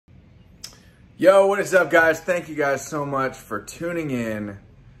Yo, what is up, guys? Thank you guys so much for tuning in.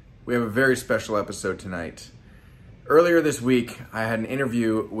 We have a very special episode tonight. Earlier this week, I had an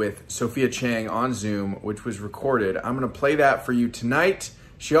interview with Sophia Chang on Zoom, which was recorded. I'm going to play that for you tonight.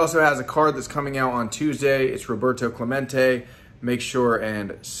 She also has a card that's coming out on Tuesday. It's Roberto Clemente. Make sure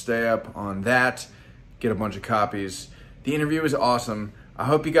and stay up on that. Get a bunch of copies. The interview is awesome. I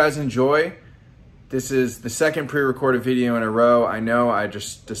hope you guys enjoy. This is the second pre-recorded video in a row. I know I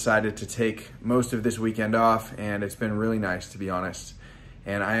just decided to take most of this weekend off, and it's been really nice, to be honest.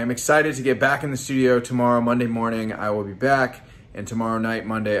 And I am excited to get back in the studio tomorrow, Monday morning. I will be back, and tomorrow night,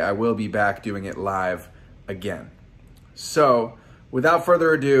 Monday, I will be back doing it live again. So, without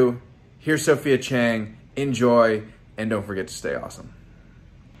further ado, here's Sophia Chang. Enjoy, and don't forget to stay awesome.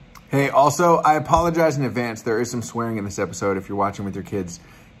 Hey, also, I apologize in advance. There is some swearing in this episode. If you're watching with your kids,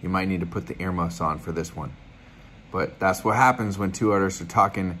 you might need to put the earmuffs on for this one. But that's what happens when two artists are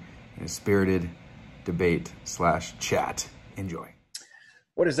talking in a spirited debate / chat. Enjoy.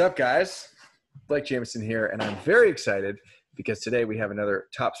 What is up, guys? Blake Jamieson here, and I'm very excited because today we have another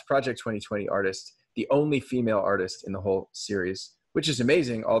Topps Project 2020 artist, the only female artist in the whole series, which is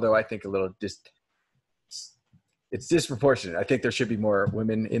amazing, although I think a little it's disproportionate. I think there should be more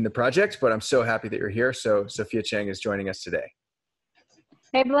women in the project, but I'm so happy that you're here. So Sophia Chang is joining us today.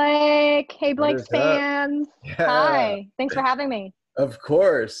 Hey, Blake. Hey, Blake's fans. Yeah. Hi. Thanks for having me. Of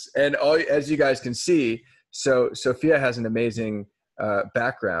course. And as you guys can see, so Sophia has an amazing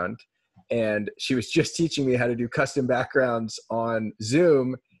background, and she was just teaching me how to do custom backgrounds on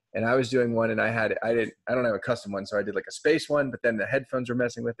Zoom. And I was doing one, and I don't have a custom one, so I did like a space one, but then the headphones were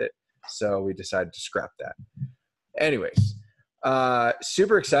messing with it. So we decided to scrap that. Anyways,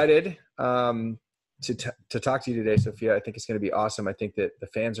 super excited to talk to you today, Sophia. I think it's going to be awesome. I think that the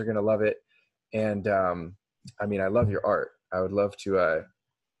fans are going to love it. And I mean, I love your art. I would love to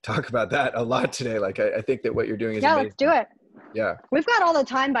talk about that a lot today. Like, I think that what you're doing is amazing. Let's do it. Yeah. We've got all the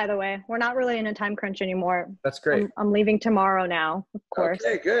time, by the way. We're not really in a time crunch anymore. That's great. I'm leaving tomorrow now, of course.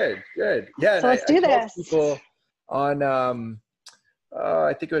 Okay, good. Yeah. So let's do this. People on,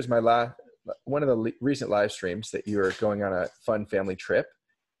 I think it was one of the recent live streams that you were going on a fun family trip.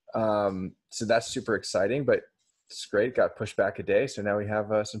 So that's super exciting, but it's great. Got pushed back a day. So now we have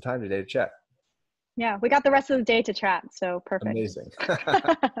some time today to chat. Yeah, we got the rest of the day to chat. So perfect. Amazing.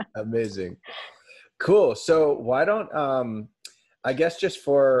 Amazing. Cool. So why don't, I guess just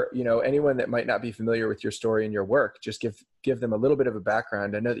for, anyone that might not be familiar with your story and your work, just give them a little bit of a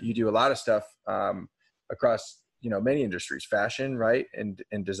background. I know that you do a lot of stuff, across, many industries, fashion, right? And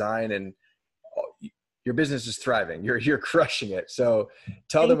design, and your business is thriving. You're crushing it. So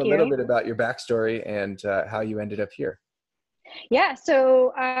tell them a little bit about your backstory and how you ended up here. Yeah.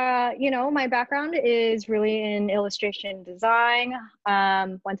 So, my background is really in illustration design.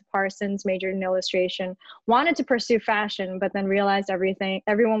 Went to Parsons, majored in illustration, wanted to pursue fashion, but then realized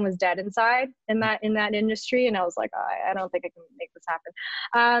everyone was dead inside in that industry. And I was like, I don't think I can make this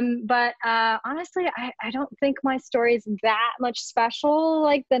happen. But honestly, I don't think my story is that much special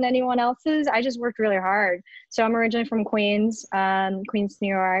than anyone else's. I just worked really hard. So I'm originally from Queens, New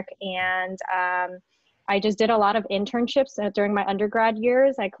York. And, I just did a lot of internships during my undergrad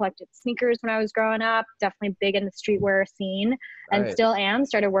years. I collected sneakers when I was growing up, definitely big in the streetwear scene, and still am,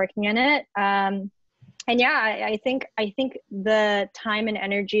 started working in it. And yeah, I think the time and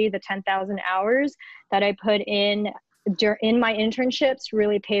energy, the 10,000 hours that I put in my internships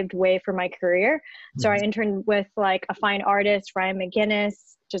really paved way for my career. So I interned with a fine artist, Ryan McGinnis,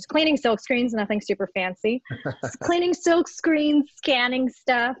 just cleaning silk screens, nothing super fancy. Cleaning silk screens, scanning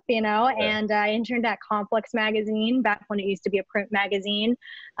stuff, and I interned at Complex magazine back when it used to be a print magazine.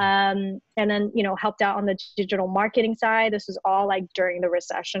 And then, helped out on the digital marketing side. This was all during the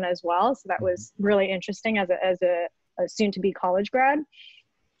recession as well. So that was really interesting as a soon to be college grad.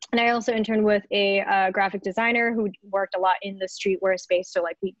 And I also interned with a graphic designer who worked a lot in the streetwear space. So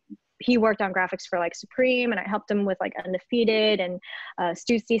he worked on graphics for Supreme, and I helped him with Undefeated and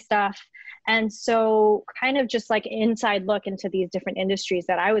Stussy stuff. And so kind of just inside look into these different industries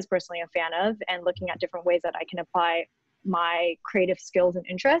that I was personally a fan of, and looking at different ways that I can apply my creative skills and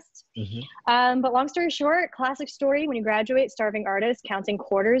interests. But long story short, classic story, when you graduate, starving artist, counting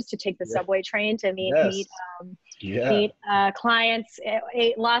quarters to take the subway train to meet clients,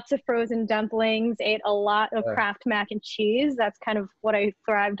 ate lots of frozen dumplings, ate a lot of Kraft mac and cheese. That's kind of what I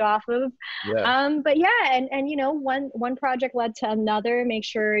thrived off of. But yeah, and one project led to another. Make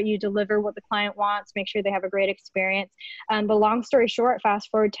sure you deliver what the client wants, make sure they have a great experience. But long story short, fast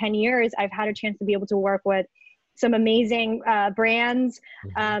forward 10 years, I've had a chance to be able to work with some amazing brands,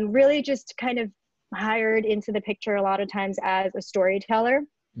 really just kind of hired into the picture a lot of times as a storyteller.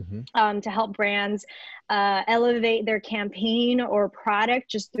 to help brands elevate their campaign or product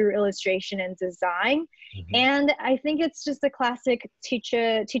just through illustration and design. And I think it's just a classic teach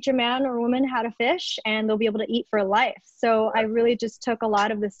a man or woman how to fish, and they'll be able to eat for life. So I really just took a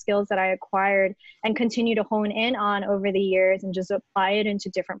lot of the skills that I acquired and continue to hone in on over the years and just apply it into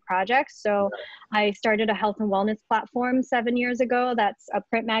different projects. So I started a health and wellness platform 7 years ago. That's a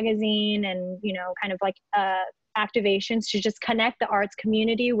print magazine and, you know, kind of like activations to just connect the arts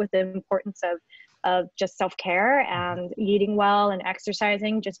community with the importance of just self-care and eating well and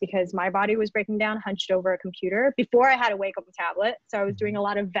exercising, just because my body was breaking down hunched over a computer before I had a wake up tablet. So I was doing a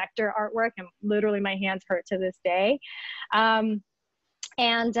lot of vector artwork and literally my hands hurt to this day. You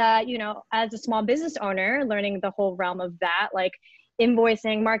know, as a small business owner, learning the whole realm of that, like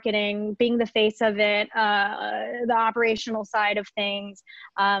invoicing, marketing, being the face of it, the operational side of things,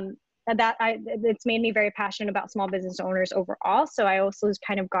 it's made me very passionate about small business owners overall. So I also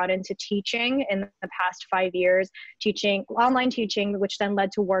kind of got into teaching in the past 5 years, online teaching, which then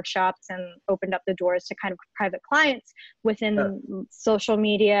led to workshops and opened up the doors to kind of private clients within social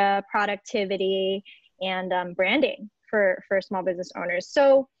media, productivity, and branding for small business owners.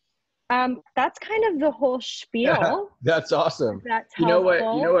 So that's kind of the whole spiel. That's awesome. That's you know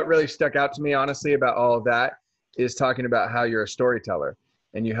what really stuck out to me, honestly, about all of that is talking about how you're a storyteller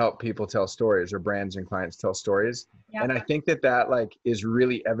and you help people tell stories, or brands and clients tell stories. Yep. And I think that like is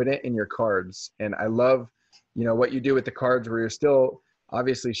really evident in your cards. And I love, you know, what you do with the cards, where you're still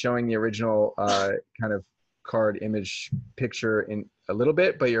obviously showing the original kind of card image picture in a little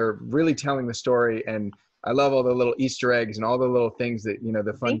bit, but you're really telling the story. And I love all the little Easter eggs and all the little things that, you know,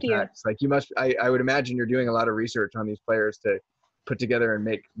 the fun facts. Like I would imagine you're doing a lot of research on these players to put together and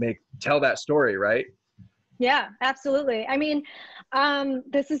tell that story, right? Yeah, absolutely. I mean, I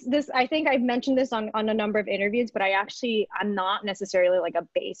think I've mentioned this on a number of interviews, but I'm not necessarily like a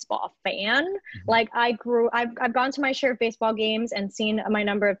baseball fan. Like I've gone to my share of baseball games and seen my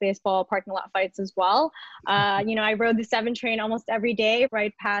number of baseball parking lot fights as well. You know, I rode the 7 train almost every day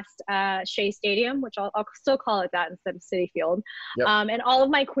right past Shea Stadium, which I'll still call it that instead of Citi Field. Yep. And all of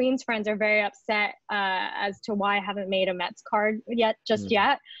my Queens friends are very upset as to why I haven't made a Mets card yet.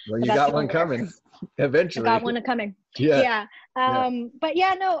 Well, you got one coming eventually. I got one coming. Yeah. But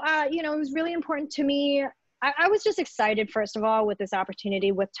yeah, no, you know, it was really important to me. I was just excited, first of all, with this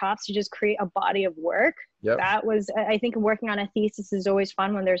opportunity with Topps to just create a body of work. Yep. That was, I think working on a thesis is always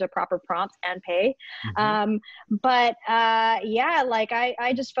fun when there's a proper prompt and pay. Like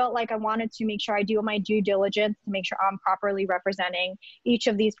I just felt like I wanted to make sure I do my due diligence to make sure I'm properly representing each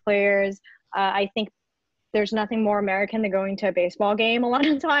of these players. I think there's nothing more American than going to a baseball game a lot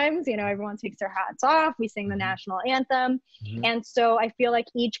of times. You know, everyone takes their hats off. We sing the national anthem. And so I feel like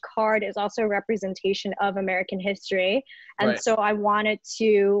each card is also a representation of American history. And so I wanted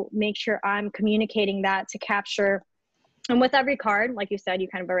to make sure I'm communicating that to capture. And with every card, like you said, you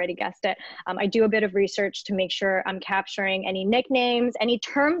kind of already guessed it, I do a bit of research to make sure I'm capturing any nicknames, any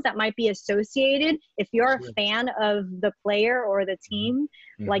terms that might be associated. If you're a fan of the player or the team,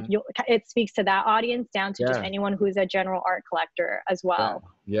 like it speaks to that audience down to just anyone who's a general art collector as well.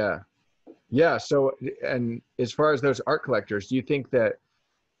 Yeah. So, and as far as those art collectors, do you think that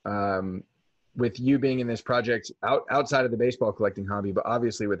with you being in this project outside of the baseball collecting hobby, but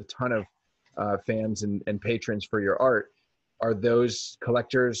obviously with a ton of fans and patrons for your art, are those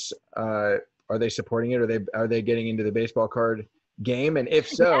collectors, are they supporting it? Are they getting into the baseball card game? And if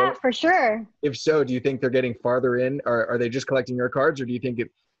so, yeah, for sure. If so, do you think they're getting farther in? Are they just collecting your cards, or do you think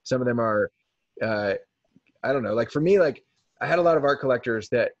some of them are, I don't know, like for me, like I had a lot of art collectors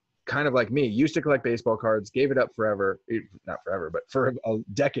that kind of like me used to collect baseball cards, gave it up forever, not forever, but for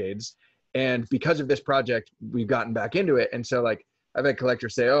decades. And because of this project, we've gotten back into it. And so like, I've had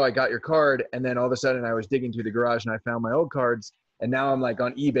collectors say, "Oh, I got your card," and then all of a sudden I was digging through the garage and I found my old cards, and now I'm like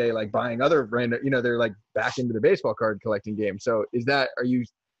on eBay, like buying other random, you know, they're like back into the baseball card collecting game. So are you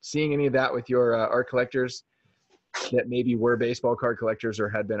seeing any of that with your art collectors that maybe were baseball card collectors or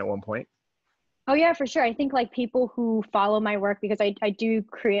had been at one point? Oh yeah, for sure. I think like people who follow my work, because I do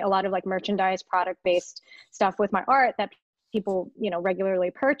create a lot of like merchandise product-based stuff with my art that people, you know,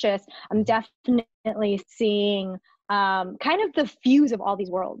 regularly purchase. I'm definitely seeing kind of the fuse of all these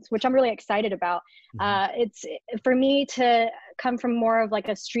worlds, which I'm really excited about. It's for me to come from more of like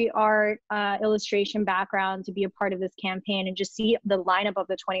a street art illustration background to be a part of this campaign and just see the lineup of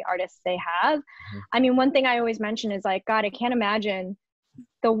the 20 artists they have. I mean, one thing I always mention is like, God, I can't imagine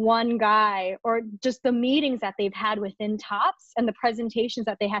the one guy or just the meetings that they've had within Topps and the presentations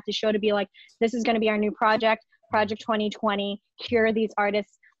that they have to show to be like, this is going to be our new project 2020. Here are these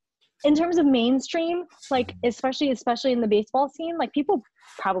artists. in terms of mainstream, like especially in the baseball scene, like people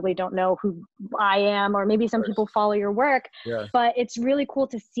probably don't know who I am, or maybe some people follow your work, but it's really cool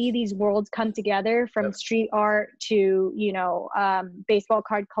to see these worlds come together, from street art to, you know, baseball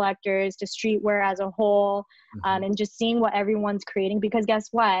card collectors to streetwear as a whole, and just seeing what everyone's creating, because guess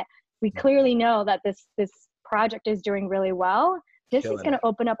what? We clearly know that this project is doing really well. This is going to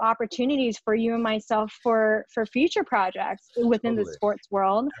open up opportunities for you and myself for future projects within the sports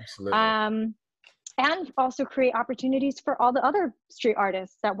world. Absolutely. And also create opportunities for all the other street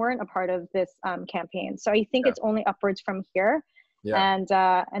artists that weren't a part of this campaign. So I think it's only upwards from here. And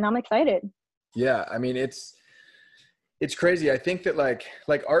I'm excited. Yeah. I mean, it's crazy. I think that like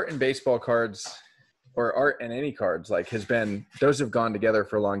art and baseball cards, or art and any cards, like those have gone together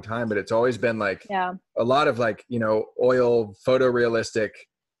for a long time, but it's always been like a lot of like, you know, oil photorealistic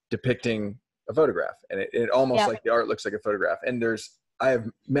depicting a photograph. And it almost like the art looks like a photograph. And I have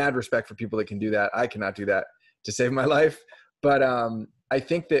mad respect for people that can do that. I cannot do that to save my life. But I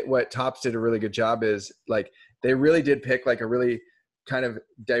think that what Topps did a really good job is like, they really did pick like a really kind of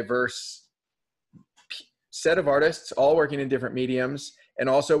diverse set of artists, all working in different mediums, and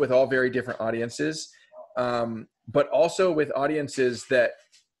also with all very different audiences. But also with audiences that,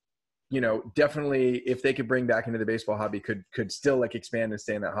 you know, definitely if they could bring back into the baseball hobby could still like expand and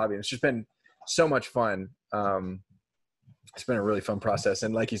stay in that hobby. And it's just been so much fun. It's been a really fun process.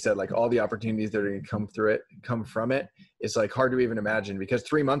 And like you said, like all the opportunities that are going to come from it, it's like hard to even imagine, because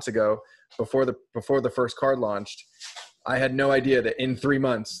 3 months ago, before the first card launched, I had no idea that in 3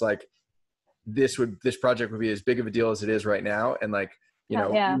 months, like this project would be as big of a deal as it is right now. And like, you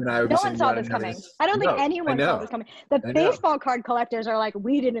know, you and I would no one saw this coming. I don't think anyone saw this coming. The baseball card collectors are like,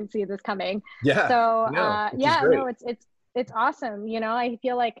 we didn't see this coming. Yeah. So no, it's awesome. You know, I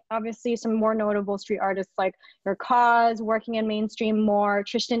feel like obviously some more notable street artists like your Cause working in mainstream more,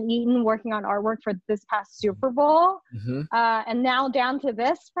 Tristan Eaton working on artwork for this past Super Bowl, and now down to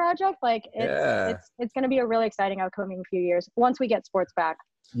this project. Like it's going to be a really exciting upcoming few years once we get sports back.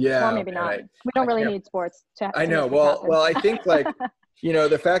 Yeah, or maybe not. We don't really need sports to. I know. Well, I think like. You know,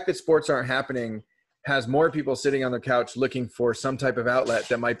 the fact that sports aren't happening has more people sitting on their couch looking for some type of outlet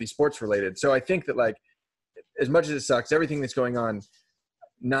that might be sports related. So I think that like, as much as it sucks, everything that's going on,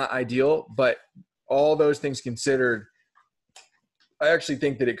 not ideal, but all those things considered, I actually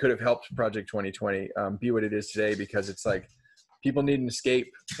think that it could have helped Project 2020 be what it is today, because it's like people need an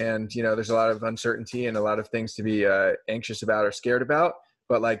escape, and, you know, there's a lot of uncertainty and a lot of things to be anxious about or scared about.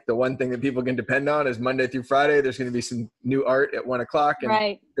 But like the one thing that people can depend on is Monday through Friday, there's going to be some new art at 1 o'clock,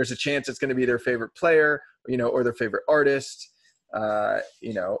 and there's a chance it's going to be their favorite player, you know, or their favorite artist,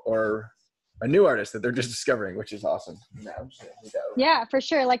 you know, or a new artist that they're just discovering, which is awesome. Yeah, for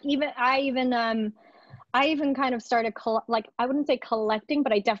sure. Like I even kind of started like, I wouldn't say collecting,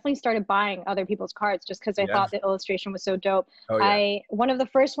 but I definitely started buying other people's cards just because I thought the illustration was so dope. One of the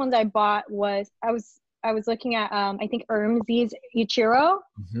first ones I bought was I was looking at, I think Ermzi's Ichiro.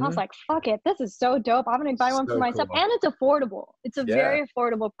 I was like, fuck it. This is so dope. I'm going to buy one for myself. Cool. And it's affordable. It's a very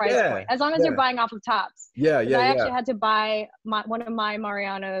affordable price point, as long as you're buying off of Topps. I actually had to buy one of my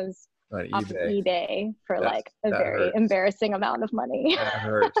Mariano's off of eBay for like a very embarrassing amount of money. That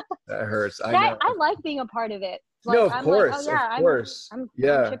hurts. That hurts. I like being a part of it. Like, no, of course. Of course. I'm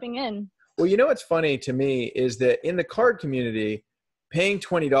chipping in. Well, you know what's funny to me is that in the card community, paying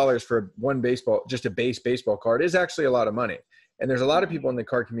 $20 for just a base baseball card is actually a lot of money. And there's a lot of people in the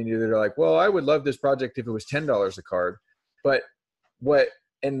card community that are like, well, I would love this project if it was $10 a card. But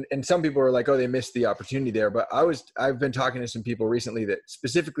and some people are like, oh, they missed the opportunity there. But I've been talking to some people recently that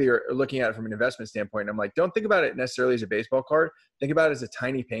specifically are looking at it from an investment standpoint. And I'm like, don't think about it necessarily as a baseball card. Think about it as a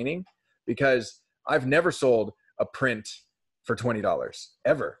tiny painting, because I've never sold a print for $20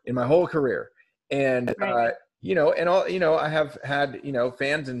 ever in my whole career. And, you know, and all, you know, I have had, you know,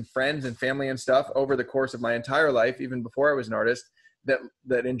 fans and friends and family and stuff over the course of my entire life, even before I was an artist,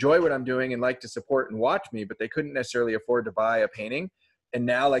 that enjoy what I'm doing and like to support and watch me, but they couldn't necessarily afford to buy a painting. And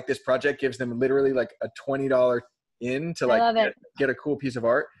now like this project gives them literally like a $20 in to like get a cool piece of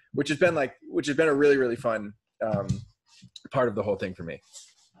art, which has been a really, really fun part of the whole thing for me.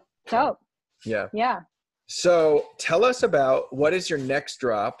 Dope. Yeah. Yeah. So tell us about what is your next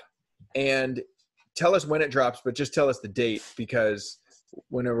drop, and tell us when it drops, but just tell us the date, because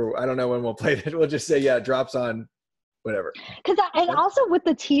whenever, I don't know when we'll play it, we'll just say, yeah, it drops on whatever. And also with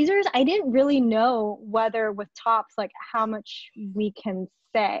the teasers, I didn't really know whether with Topps, like how much we can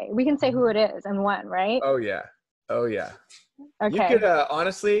say. We can say who it is and when, right? Oh yeah. Okay. You could,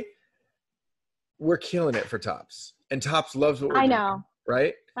 honestly, we're killing it for Topps, and Topps loves what we're doing,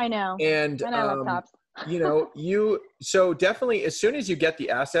 right? I know. And I love Topps. So definitely as soon as you get the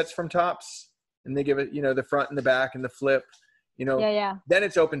assets from Topps and they give it, the front and the back and the flip, Yeah. then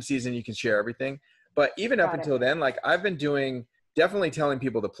it's open season. You can share everything. But even up Got it. until then, like I've been definitely telling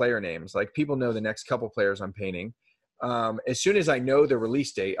people the player names. Like people know the next couple players I'm painting. As soon as I know the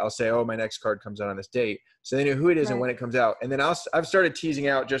release date, I'll say, oh, my next card comes out on this date. So they know who it is and when it comes out. And then I've started teasing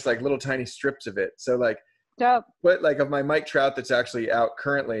out just like little tiny strips of it. So like, dope. But like of my Mike Trout that's actually out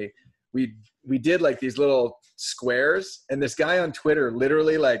currently, we did like these little squares, and this guy on Twitter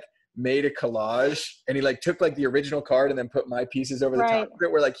literally like made a collage, and he like took like the original card and then put my pieces over the top of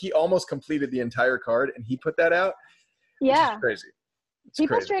it, where like he almost completed the entire card and he put that out. Yeah. Which is crazy.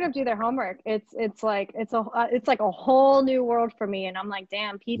 People straight up do their homework. It's like a whole new world for me, and I'm like,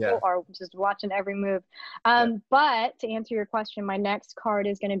 damn, people are just watching every move. But to answer your question, my next card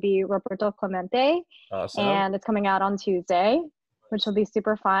is going to be Roberto Clemente, and it's coming out on Tuesday, which will be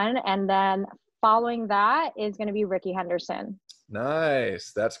super fun. And then following that is going to be Ricky Henderson.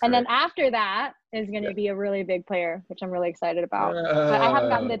 Nice, that's great. And then after that is going to be a really big player, which I'm really excited about. But I haven't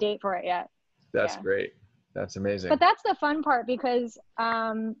gotten the date for it yet. That's great. That's amazing. But that's the fun part because,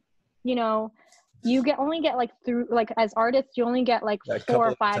 you only get like through, like as artists, you only get like 4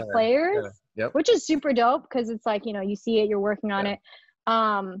 or 5 players, which is super dope because it's like, you see it, you're working on it.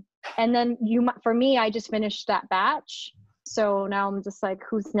 And then for me, I just finished that batch. So now I'm just like,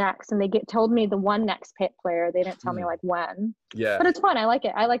 who's next? And they told me the one next pit player. They didn't tell me like when. Yeah. But it's fun. I like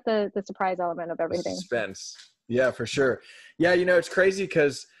it. I like the surprise element of everything. Suspense. Yeah, for sure. Yeah. It's crazy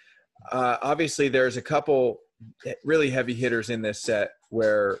because obviously there's a couple really heavy hitters in this set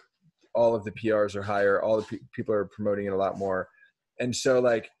where all of the PRs are higher. All the people are promoting it a lot more. And so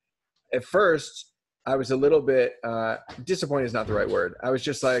like at first I was a little bit disappointed is not the right word. I was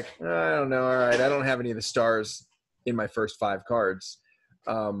just like, I don't know. All right. I don't have any of the stars in my first 5 cards.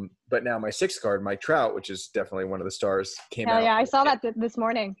 But now my 6th card, Mike Trout, which is definitely one of the stars, came out. Yeah. I saw that this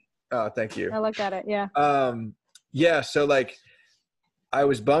morning. Oh, thank you. I looked at it. Yeah. So like, I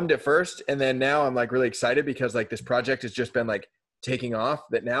was bummed at first, and then now I'm like really excited because like this project has just been like taking off,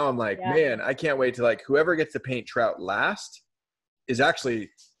 that now I'm like, man, I can't wait to like whoever gets to paint Trout last is actually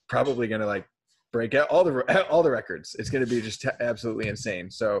probably going to like break out all the records. It's going to be just absolutely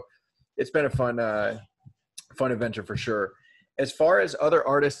insane. So it's been a fun adventure for sure. As far as other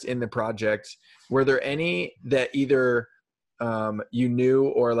artists in the project, were there any that either you knew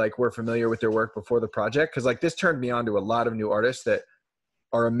or like were familiar with their work before the project? Because like this turned me on to a lot of new artists that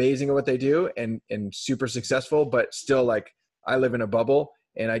are amazing at what they do and super successful, but still like I live in a bubble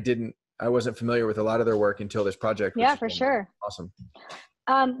and I wasn't familiar with a lot of their work until this project. Yeah, for sure. Awesome.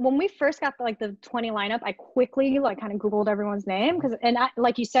 When we first got the 20 lineup, I quickly like kind of Googled everyone's name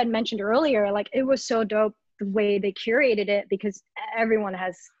like you mentioned earlier, like it was so dope the way they curated it because everyone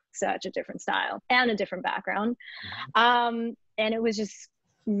has such a different style and a different background. And it was just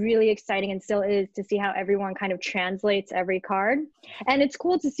really exciting and still is to see how everyone kind of translates every card. And it's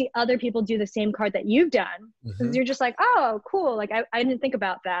cool to see other people do the same card that you've done because you're just like, oh, cool. Like I didn't think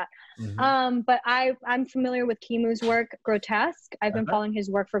about that. But I'm familiar with Kimu's work, Grotesque. I've been following his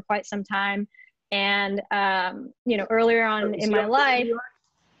work for quite some time. And, earlier on in my life,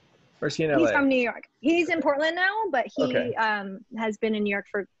 where's he in LA? He's from New York. He's in Portland now, but he has been in New York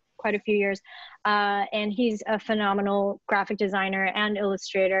for quite a few years. And he's a phenomenal graphic designer and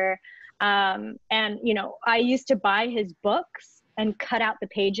illustrator. And, I used to buy his books and cut out the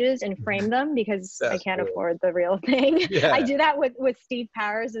pages and frame them because I can't afford the real thing. Yeah. I do that with Steve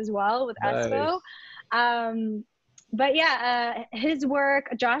Powers as well, with Espo. But yeah, his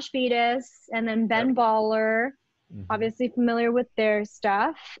work, Josh Beatus, and then Ben Baller, obviously familiar with their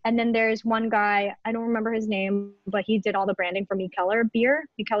stuff. And then there's one guy, I don't remember his name, but he did all the branding for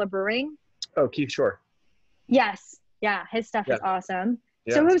Mikkeller Brewing. Oh, Keith Shore. Yes. Yeah. His stuff is awesome.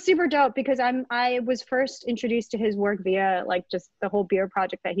 Yeah. So it was super dope because I was first introduced to his work via like just the whole beer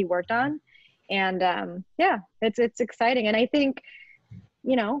project that he worked on. And it's exciting. And I think,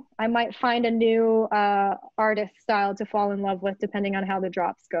 I might find a new artist style to fall in love with depending on how the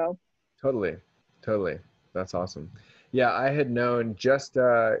drops go. Totally. That's awesome. Yeah, I had known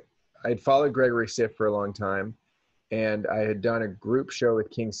I'd followed Gregory Siff for a long time, and I had done a group show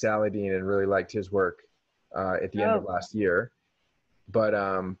with King Saladin and really liked his work at the end of last year. But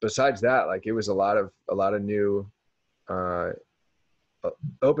besides that, like it was a lot of new,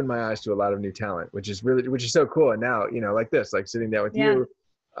 opened my eyes to a lot of new talent, which is so cool. And now, like this, like sitting down with you,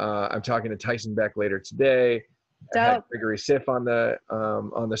 I'm talking to Tyson Beck later today. I had Gregory Siff on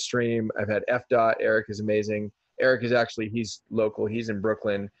the stream. I've had F. Eric is amazing. Eric is he's local. He's in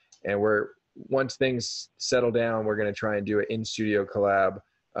Brooklyn, and once things settle down, we're going to try and do an in-studio collab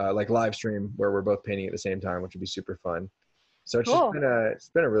like live stream where we're both painting at the same time, which would be super fun. So it's Cool.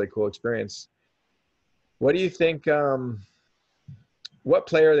 just been a really cool experience. What do you think? What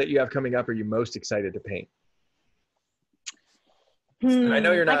player that you have coming up are you most excited to paint? And I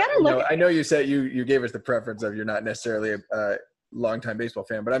know you're not. I know you said you gave us the preference of you're not necessarily a longtime baseball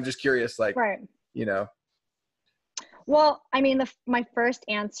fan, but I'm just curious, like, right. Well, I mean, my first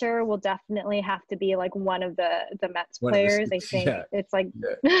answer will definitely have to be like one of the Mets players. I think it's like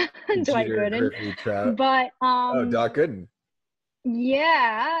Dwight Gooden. But Doc Gooden.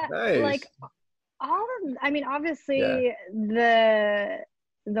 Yeah, nice. Like obviously the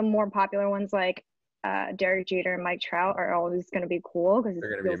more popular ones like Derek Jeter and Mike Trout are always going to be cool because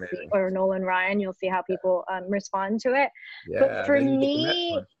you'll see, or Nolan Ryan, you'll see how people respond to it. Yeah, but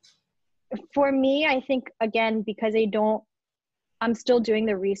for me, I think, again, because I'm still doing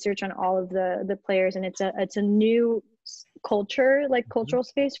the research on all of the players, and it's a new culture, like cultural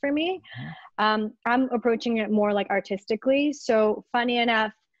space for me. I'm approaching it more like artistically. So funny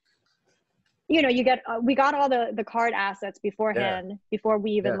enough, we got all the card assets beforehand, before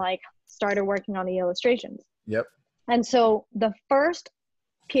we even like started working on the illustrations. Yep. And so the first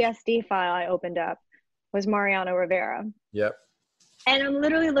PSD file I opened up was Mariano Rivera. Yep. And I'm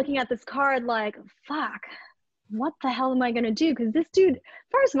literally looking at this card like, fuck, what the hell am I going to do? Because this dude,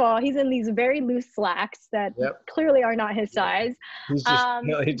 first of all, he's in these very loose slacks that clearly are not his size. He's just,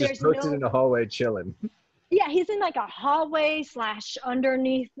 he just posted in the hallway chilling. Yeah, he's in like a hallway /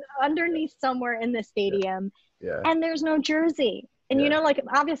 underneath somewhere in the stadium. Yeah. And there's no jersey. And like,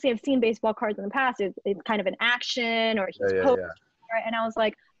 obviously I've seen baseball cards in the past. It's kind of an action, or he's posted. Right? And I was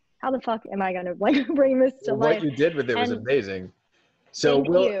like, how the fuck am I going to like bring this to life? What you did with it was amazing. So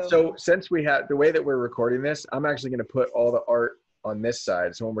so since we had the way that we're recording this, I'm actually going to put all the art on this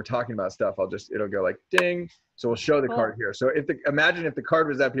side. So when we're talking about stuff, it'll go like ding. So we'll show the card here. So imagine if the card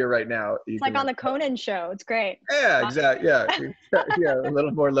was up here right now. It's like on the Conan show. It's great. Yeah, exactly. Yeah. Yeah. A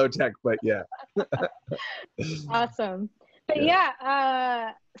little more low tech, but yeah. Awesome. But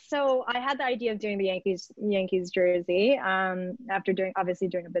so I had the idea of doing the Yankees jersey after doing a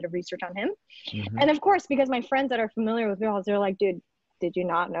bit of research on him. Mm-hmm. And of course, because my friends that are familiar with baseball, they're like, dude, did you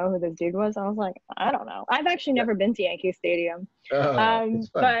not know who this dude was? I was like, I don't know. I've actually never been to Yankee Stadium.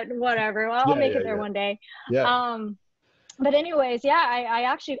 But whatever. Well, I'll make it there one day. Yeah. But anyways, I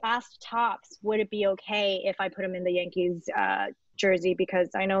actually asked Topps, would it be okay if I put him in the Yankees jersey, because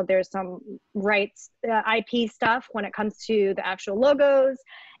I know there's some rights, IP stuff when it comes to the actual logos,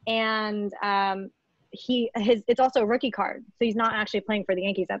 and it's also a rookie card, so he's not actually playing for the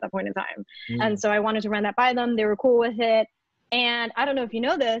Yankees at that point in time. And so I wanted to run that by them. They were cool with it. And I don't know if you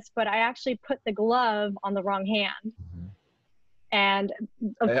know this, but I actually put the glove on the wrong hand. And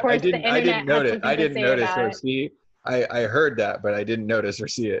of course, the internet I didn't notice or see. I heard that, but I didn't notice or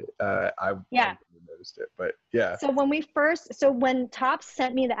see it. I noticed it, but yeah. So when Topps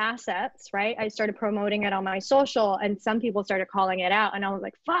sent me the assets, right, I started promoting it on my social, and some people started calling it out, and I was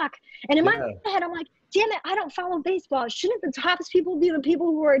like, fuck. And in my head, I'm like, damn it, I don't follow baseball. Shouldn't the Topps people be the people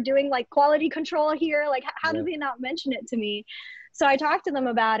who are doing like quality control here? Like, how do they not mention it to me? So I talked to them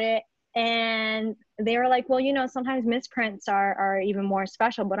about it, and they were like, well, sometimes misprints are even more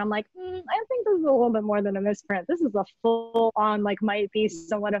special. But I'm like, I think this is a little bit more than a misprint. This is a full on, like, might be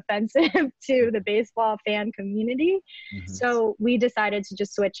somewhat offensive to the baseball fan community. Mm-hmm. So we decided to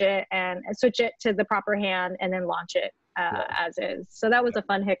just switch it to the proper hand and then launch it as is. So that was a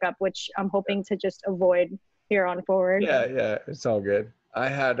fun hiccup, which I'm hoping to just avoid here on forward. Yeah, it's all good. I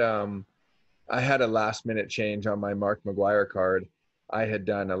had a last minute change on my Mark McGwire card. I had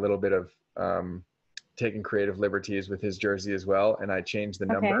done a little bit of taking creative liberties with his jersey as well, and I changed the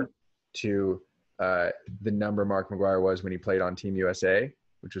number to the number Mark McGwire was when he played on Team USA,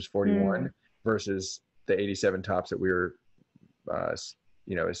 which was 41, versus the 87 Topps that we were,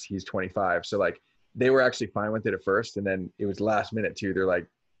 he's 25. So like they were actually fine with it at first, and then it was last minute too. They're like,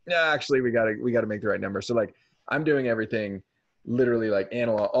 yeah, actually we gotta make the right number. So like I'm doing everything literally like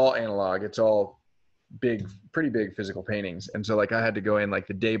all analog. It's all pretty big physical paintings. And so like I had to go in like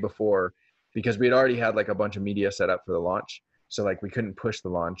the day before, because we had already had like a bunch of media set up for the launch. So like we couldn't push the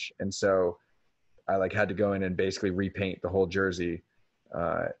launch. And so I like had to go in and basically repaint the whole jersey,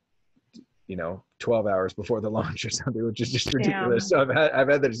 12 hours before the launch or something, which is just ridiculous. Damn. So I've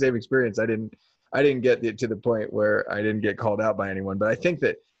had that same experience. I didn't get it to the point where I didn't get called out by anyone, but I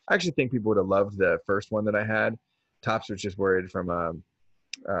actually think people would have loved the first one that I had. Topps was just worried from,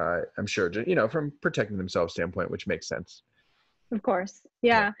 I'm sure, from protecting themselves standpoint, which makes sense. Of course.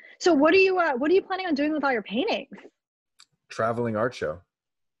 Yeah. So what are you planning on doing with all your paintings? Traveling art show.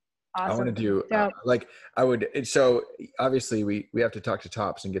 I want to Awesome. do So like I would. So obviously we have to talk to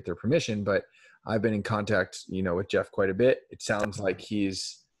Topps and get their permission, but I've been in contact, with Jeff quite a bit. It sounds like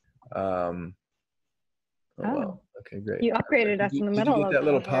he's, oh, oh, well, okay, great. you upgraded us in the Did you middle get of that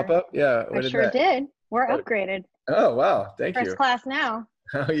little pop our, up? Yeah. I What did sure that? did. We're Oh, upgraded. oh, wow. Thank First you. class now.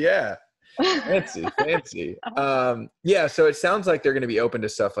 Oh yeah. Fancy, fancy. Yeah. So it sounds like they're going to be open to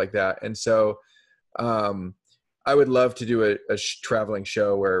stuff like that. And so, I would love to do a traveling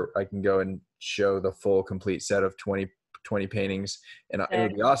show where I can go and show the full complete set of 20 paintings. And it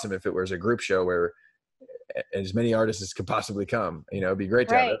would be awesome if it was a group show where as many artists as could possibly come. It'd be great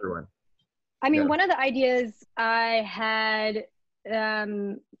to have Right. everyone. I mean, Yeah. one of the ideas I had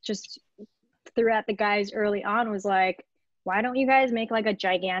just threw at the guys early on was like, why don't you guys make like a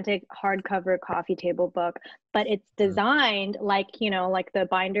gigantic hardcover coffee table book, but it's designed like, like the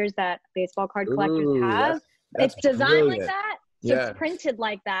binders that baseball card collectors Ooh, have. that's It's designed like brilliant. that. So Yeah. it's printed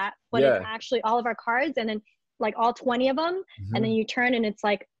like that, but Yeah. it's actually all of our cards and then like all 20 of them. And then you turn and it's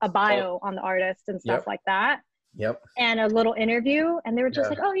like a bio on the artist and stuff like that. Yep. And a little interview. And they were just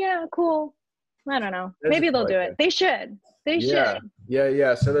like, oh yeah, cool. I don't know. Maybe they'll do it. They should. They should.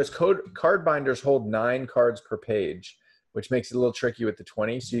 Yeah. So those card binders hold 9 cards per page, which makes it a little tricky with the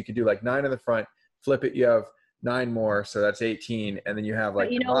 20. So you could do like 9 in the front, flip it, you have 9 more, so that's 18, and then you have like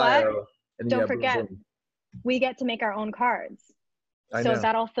but you know bio, what? and Don't forget, we get to make our own cards. So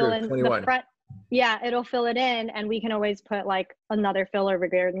that'll fill in 21. The front. Yeah, it'll fill it in, and we can always put like another filler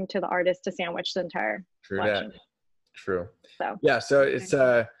regarding to the artist to sandwich the entire collection. True. So yeah, so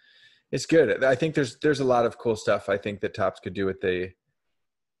it's good. I think there's a lot of cool stuff I think that Topps could do with the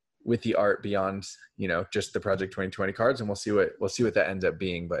art beyond just the Project 2020 cards, and we'll see what that ends up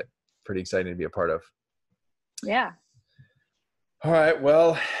being, but pretty exciting to be a part of. Yeah. All right,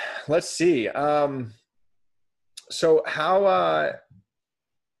 well, let's see. So how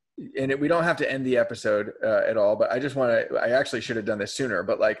and we don't have to end the episode at all, but I actually should have done this sooner,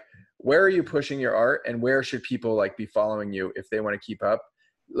 but like, where are you pushing your art, and where should people like be following you if they want to keep up?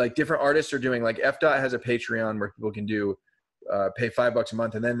 Like, different artists are doing, like FDOT has a Patreon where people can do pay $5 a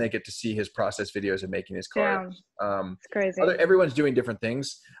month, and then they get to see his process videos of making his cards. It's crazy. Everyone's doing different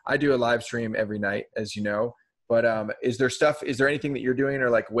things. I do a live stream every night, as you know, but is there anything that you're doing, or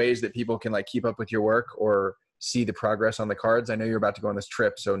like ways that people can like keep up with your work or see the progress on the cards? I know you're about to go on this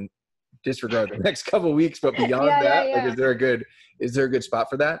trip, so disregard the next couple of weeks, but beyond that, like, is there a good spot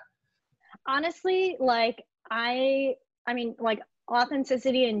for that? Honestly, like I mean, like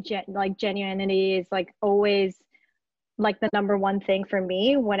authenticity and genuinity is like always like the number one thing for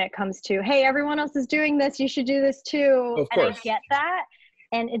me when it comes to, hey, everyone else is doing this, you should do this too. Of course. And I get that.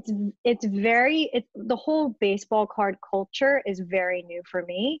 And it's the whole baseball card culture is very new for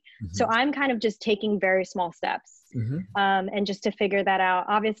me. Mm-hmm. So I'm kind of just taking very small steps, and just to figure that out.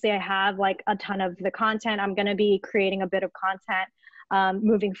 Obviously I have like a ton of the content. I'm going to be creating a bit of content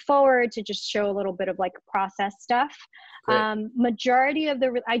moving forward to just show a little bit of like process stuff. Majority of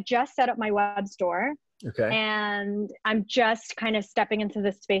I just set up my web store. Okay. And I'm just kind of stepping into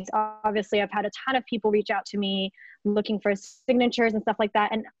this space. Obviously, I've had a ton of people reach out to me looking for signatures and stuff like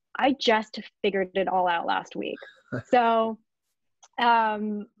that. And I just figured it all out last week. So,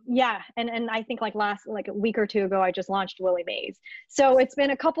 yeah. And I think like a week or two ago, I just launched Willie Mays. So it's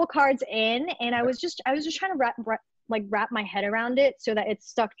been a couple cards in, and I was just trying to wrap my head around it so that it's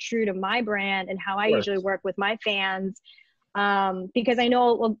stuck true to my brand and how I usually work with my fans. Because I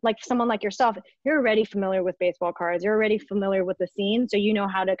know, like someone like yourself, you're already familiar with baseball cards. You're already familiar with the scene. So you know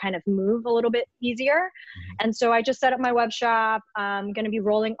how to kind of move a little bit easier. Mm-hmm. And so I just set up my web shop. I'm going to be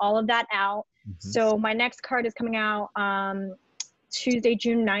rolling all of that out. Mm-hmm. So my next card is coming out Tuesday,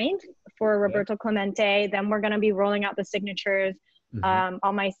 June 9th for Roberto Clemente. Then we're going to be rolling out the signatures on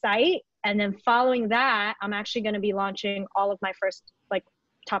my site. And then following that, I'm actually going to be launching all of my first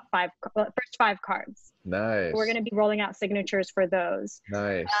 5 cards. Nice. So we're going to be rolling out signatures for those.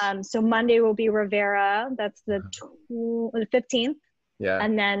 Nice. So Monday will be Rivera. That's the 15th. Yeah.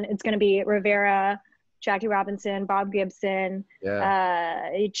 And then it's going to be Rivera, Jackie Robinson, Bob Gibson,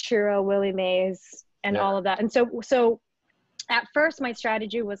 Ichiro, Willie Mays, and all of that. And so at first my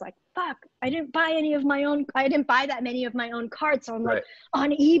strategy was like, fuck, I didn't buy that many of my own cards. So I'm like on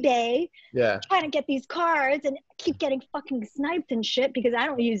eBay, trying to get these cards and keep getting fucking sniped and shit because I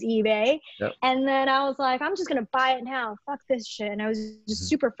don't use eBay. Yep. And then I was like, I'm just going to buy it now. Fuck this shit. And I was just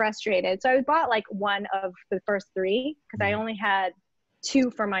super frustrated. So I bought like one of the first 3 because I only had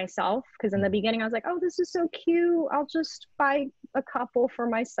 2 for myself. Because in the beginning I was like, oh, this is so cute. I'll just buy a couple for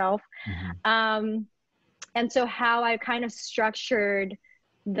myself. And so how I kind of structured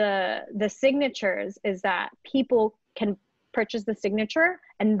the signatures is that people can purchase the signature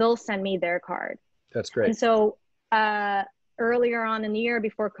and they'll send me their card. That's great. And so earlier on in the year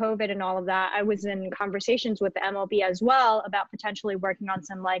before COVID and all of that, I was in conversations with the MLB as well about potentially working on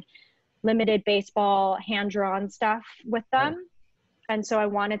some like limited baseball hand-drawn stuff with them. And so I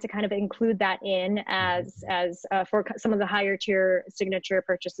wanted to kind of include that in as for some of the higher tier signature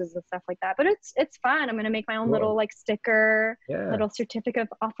purchases and stuff like that. But it's fun. I'm going to make my own little like sticker, little certificate of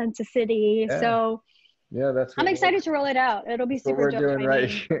authenticity. So that's I'm excited to roll it out. It'll be super dope. We're doing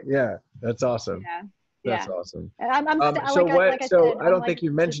right. Yeah, that's awesome. That's awesome. I'm so like I don't think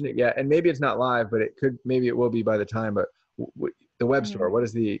you mentioned it yet, and maybe it's not live, but maybe it will be by the time. But the web store,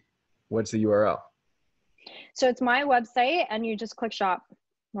 what's the URL? So it's my website, and you just click shop,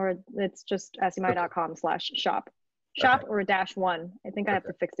 or it's just semi.com/shop. Shop or -1. I think I have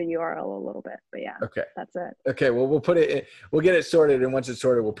to fix the URL a little bit, but yeah. Okay. That's it. Okay. Well, we'll put it in, we'll get it sorted. And once it's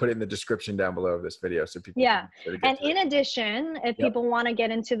sorted, we'll put it in the description down below of this video. So people can and in addition, if people want to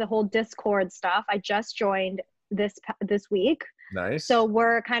get into the whole Discord stuff, I just joined this week. Nice. So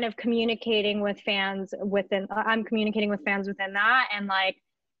we're kind of communicating with fans I'm communicating with fans within that, and like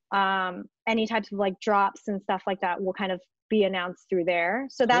any types of like drops and stuff like that will kind of be announced through there.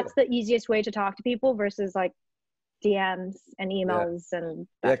 So that's the easiest way to talk to people versus like DMs and emails and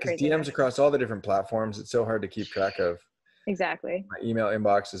because DMs across all the different platforms, it's so hard to keep track of. Exactly. My email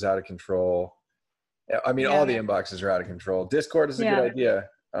inbox is out of control. I mean, all the inboxes are out of control. Discord is a good idea.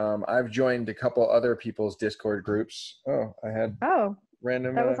 I've joined a couple other people's Discord groups.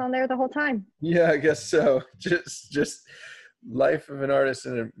 Random. That was on there the whole time. Yeah, I guess so. Just life of an artist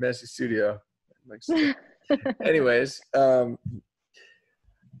in a messy studio. Anyways,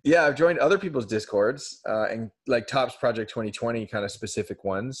 I've joined other people's Discords and like Topps Project 2020 kind of specific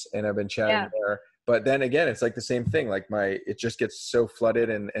ones, and I've been chatting there. But then again, it's like the same thing. Like it just gets so flooded,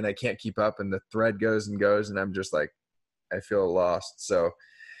 and I can't keep up, and the thread goes, and I'm just like, I feel lost. So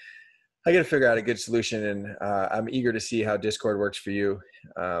I got to figure out a good solution, and I'm eager to see how Discord works for you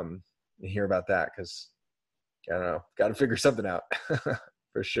and hear about that, because I don't know, got to figure something out.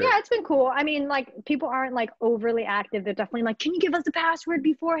 For sure. Yeah, it's been cool. I mean, like, people aren't like overly active. They're definitely like, can you give us a password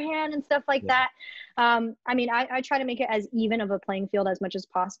beforehand and stuff like that. I mean, I try to make it as even of a playing field as much as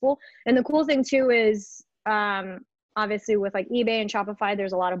possible. And the cool thing too is obviously with like eBay and Shopify,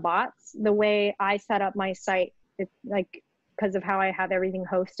 there's a lot of bots. The way I set up my site, it's like, because of how I have everything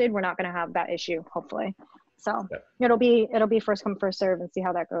hosted, we're not going to have that issue, hopefully. So it'll be first come, first serve, and see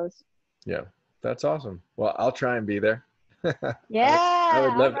how that goes. Yeah, that's awesome. Well, I'll try and be there. I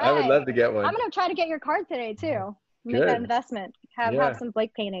would love to get one. I'm gonna try to get your card today too. Make that investment. Have some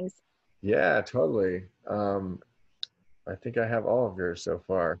Blake paintings. Yeah, totally. I think I have all of yours so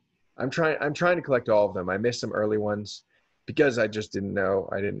far. I'm trying to collect all of them. I missed some early ones because I just didn't know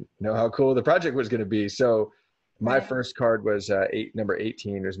how cool the project was going to be. So my first card was number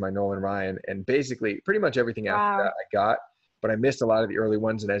 18. It was my Nolan Ryan, and basically pretty much everything after that I got, but I missed a lot of the early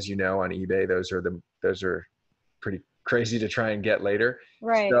ones. And as you know, on eBay, those are pretty crazy to try and get later.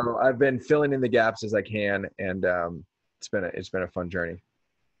 Right. So I've been filling in the gaps as I can, and it's been a fun journey.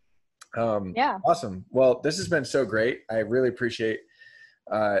 Awesome. Well, this has been so great. I really appreciate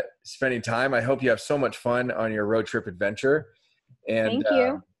spending time. I hope you have so much fun on your road trip adventure. And thank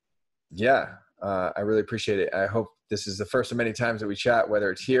you. I really appreciate it. I hope this is the first of many times that we chat, whether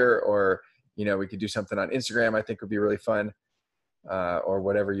it's here or, we could do something on Instagram. I think would be really fun, or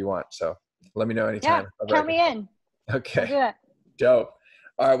whatever you want. So let me know anytime. Yeah, count me in. Okay. I'll do it. Dope.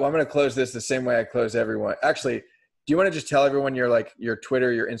 All right. Well, I'm going to close this the same way I close everyone. Actually, do you want to just tell everyone your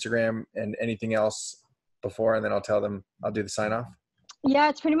Twitter, your Instagram, and anything else before, and then I'll tell them, I'll do the sign off? Yeah,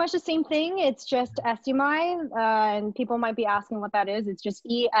 it's pretty much the same thing. It's just Esymai, and people might be asking what that is. It's just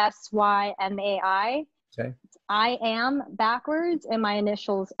ESYMAI. Okay. It's I am backwards, and my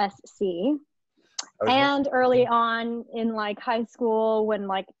initials SC. Okay. And early on in like high school, when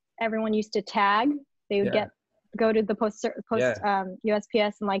like everyone used to tag, they would go to the post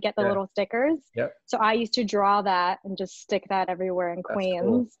USPS and like get the little stickers. Yep. So I used to draw that and just stick that everywhere in Queens.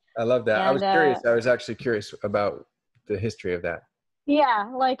 Cool. I love that. And, I was curious. I was actually curious about the history of that. Yeah,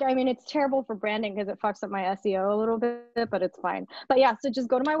 like, I mean, it's terrible for branding because it fucks up my SEO a little bit, but it's fine. But yeah, so just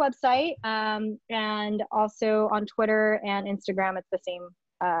go to my website, and also on Twitter and Instagram, it's the same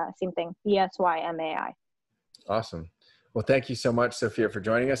thing, ESYMAI. Awesome. Well, thank you so much, Sophia, for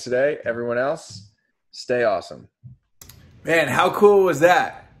joining us today. Everyone else, stay awesome. Man, how cool was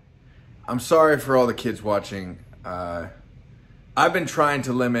that? I'm sorry for all the kids watching. I've been trying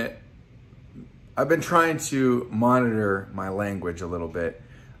to monitor my language a little bit.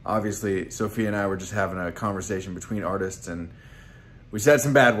 Obviously, Sophia and I were just having a conversation between artists, and we said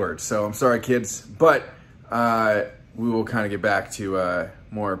some bad words. So I'm sorry, kids. But we will kind of get back to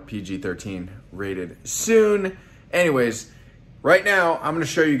more PG-13 rated soon. Anyways, right now, I'm going to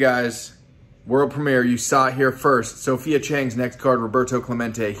show you guys world premiere. You saw it here first. Sophia Chang's next card, Roberto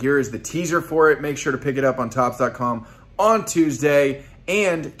Clemente. Here is the teaser for it. Make sure to pick it up on Topps.com on Tuesday.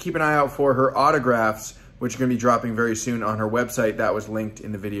 And keep an eye out for her autographs, which are going to be dropping very soon on her website. That was linked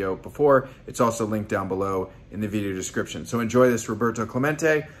in the video before. It's also linked down below in the video description. So enjoy this Roberto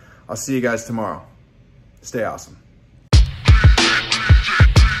Clemente. I'll see you guys tomorrow. Stay awesome.